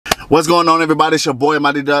What's going on, everybody? It's your boy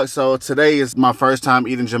Mighty Duck. So today is my first time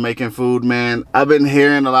eating Jamaican food, man. I've been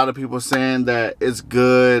hearing a lot of people saying that it's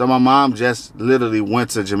good. So my mom just literally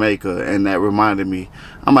went to Jamaica and that reminded me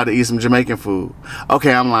I'm about to eat some Jamaican food.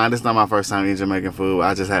 Okay, I'm lying. This is not my first time eating Jamaican food.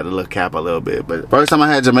 I just had to look cap a little bit. But first time I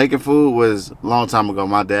had Jamaican food was a long time ago.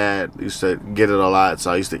 My dad used to get it a lot,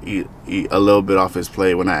 so I used to eat a little bit off his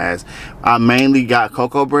plate when I asked. I mainly got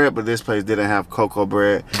cocoa bread, but this place didn't have cocoa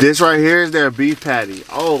bread. This right here is their beef patty.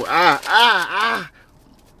 Oh,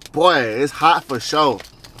 boy, it's hot for sure.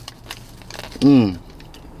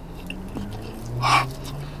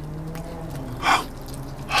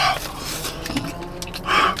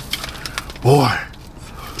 Boy,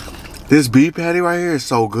 this beef patty right here is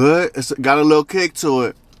so good. It's got a little kick to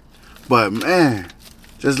it, but man,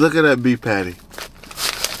 just look at that beef patty.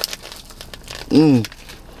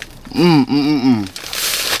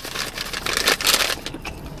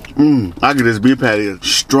 I give this beef patty a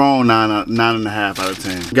strong 9.5 out of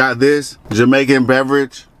 10. Got this Jamaican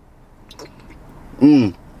beverage.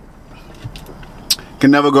 Can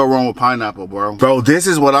never go wrong with pineapple, bro. Bro, this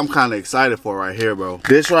is what I'm kind of excited for right here, bro.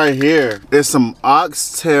 This right here is some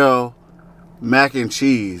oxtail mac and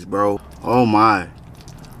cheese, bro. Oh my.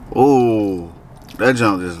 Oh, that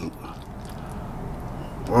junk just,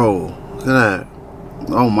 bro, look at that.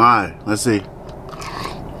 Oh my. Let's see.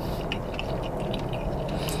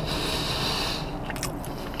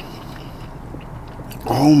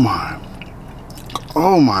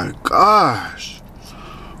 Oh my gosh.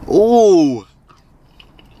 Ooh.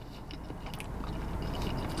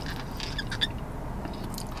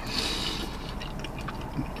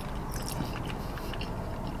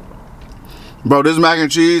 Bro, this mac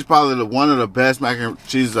and cheese probably one of the best mac and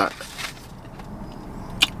cheese I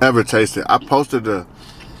ever tasted. I posted to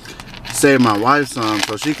save my wife some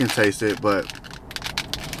so she can taste it, but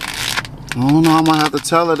I don't know, I might have to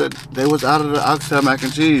tell her that they was out of the oxtail mac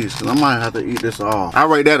and cheese, cause I might have to eat this all. I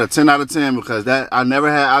rate that a 10 out of 10 because I never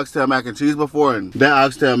had oxtail mac and cheese before, and that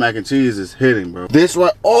oxtail mac and cheese is hitting, bro. This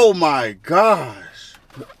right, oh my gosh,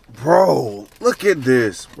 bro, look at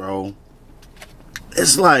this, bro.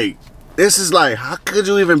 It's like, this is like, how could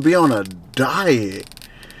you even be on a diet?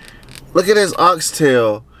 Look at this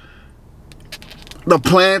oxtail, the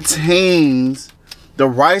plantains. The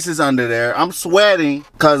rice is under there. I'm sweating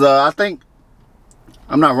because I think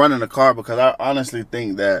I'm not running the car because I honestly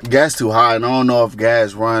think that gas too high, and I don't know if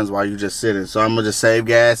gas runs while you just sitting. So I'm gonna just save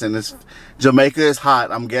gas, and this Jamaica is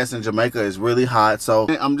hot. I'm guessing Jamaica is really hot. So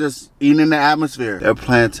I'm just eating in the atmosphere. They're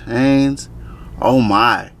plantains. Oh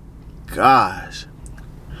my gosh.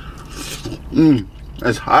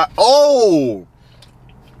 It's hot. Oh!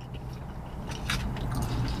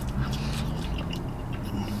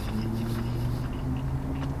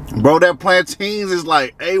 Bro, that plantains is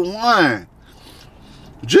like A1.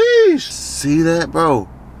 Jeez. See that, bro?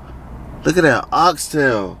 Look at that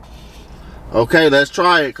oxtail. Okay, let's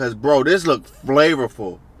try it, because, bro, this looks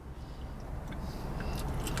flavorful.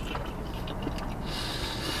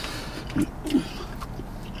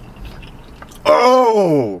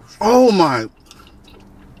 Oh my.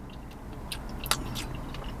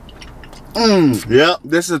 Yep,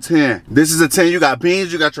 this is a 10. This is a 10. You got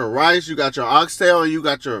beans, you got your rice, you got your oxtail, and you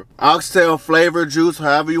got your oxtail flavor juice,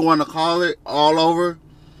 however you want to call it, all over.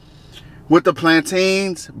 With the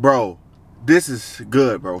plantains, bro, this is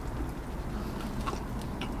good, bro.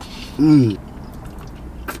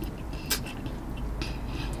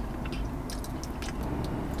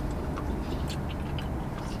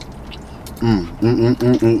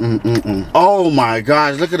 Oh my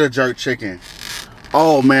gosh, look at the jerk chicken.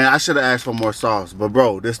 Oh man, I should have asked for more sauce. But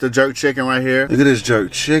bro, this the jerk chicken right here. Look at this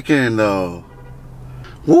jerk chicken though.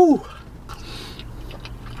 Woo.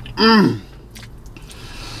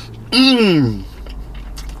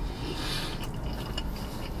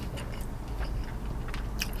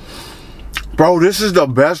 Bro, this is the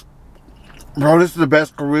best. Bro, this is the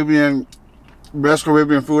best Caribbean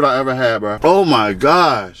food I ever had, bro. Oh my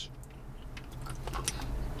gosh.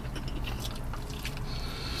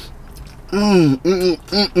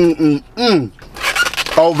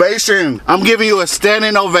 Ovation. I'm giving you a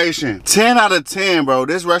standing ovation. 10 out of 10, bro.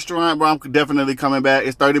 This restaurant, bro, I'm definitely coming back.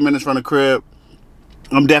 It's 30 minutes from the crib.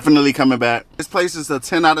 I'm definitely coming back. This place is a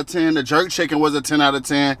 10 out of 10. The jerk chicken was a 10 out of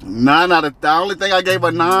 10. 9 out of, the only thing I gave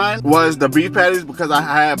a 9 was the beef patties because I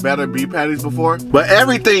had better beef patties before. But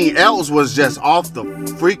everything else was just off the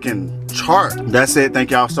freaking chart. That's it.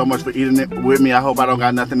 Thank y'all so much for eating it with me. I hope I don't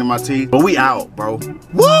got nothing in my teeth. But we out, bro.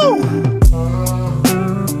 Woo!